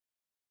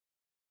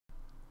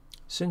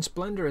Since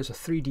Blender is a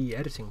 3D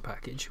editing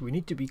package, we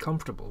need to be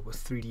comfortable with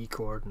 3D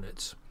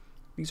coordinates.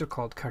 These are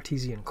called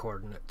Cartesian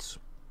coordinates.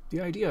 The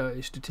idea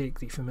is to take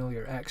the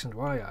familiar x and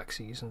y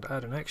axes and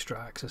add an extra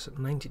axis at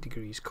 90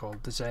 degrees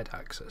called the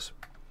z-axis.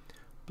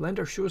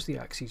 Blender shows the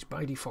axes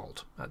by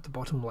default at the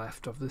bottom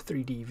left of the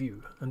 3D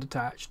view and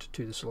attached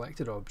to the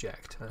selected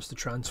object as the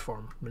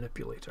transform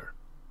manipulator.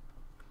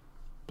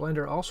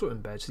 Blender also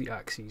embeds the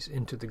axes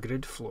into the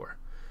grid floor.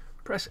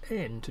 Press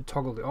N to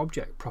toggle the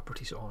object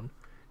properties on,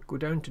 go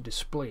down to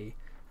display,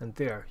 and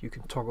there you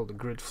can toggle the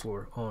grid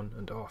floor on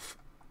and off.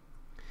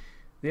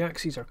 The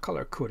axes are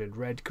color-coded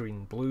red,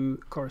 green, blue,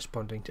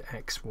 corresponding to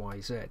x,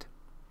 y, z.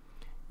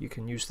 You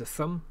can use the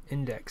thumb,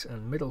 index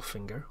and middle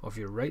finger of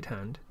your right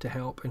hand to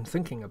help in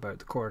thinking about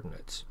the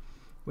coordinates.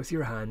 With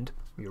your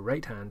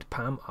right hand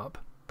palm up,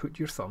 put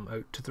your thumb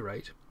out to the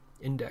right,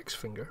 index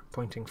finger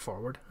pointing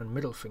forward and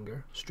middle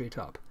finger straight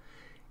up.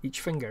 Each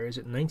finger is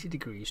at 90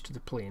 degrees to the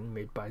plane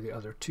made by the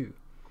other two.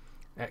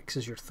 X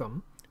is your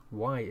thumb,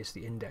 Y is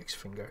the index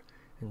finger,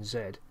 and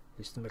Z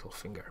is the middle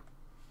finger.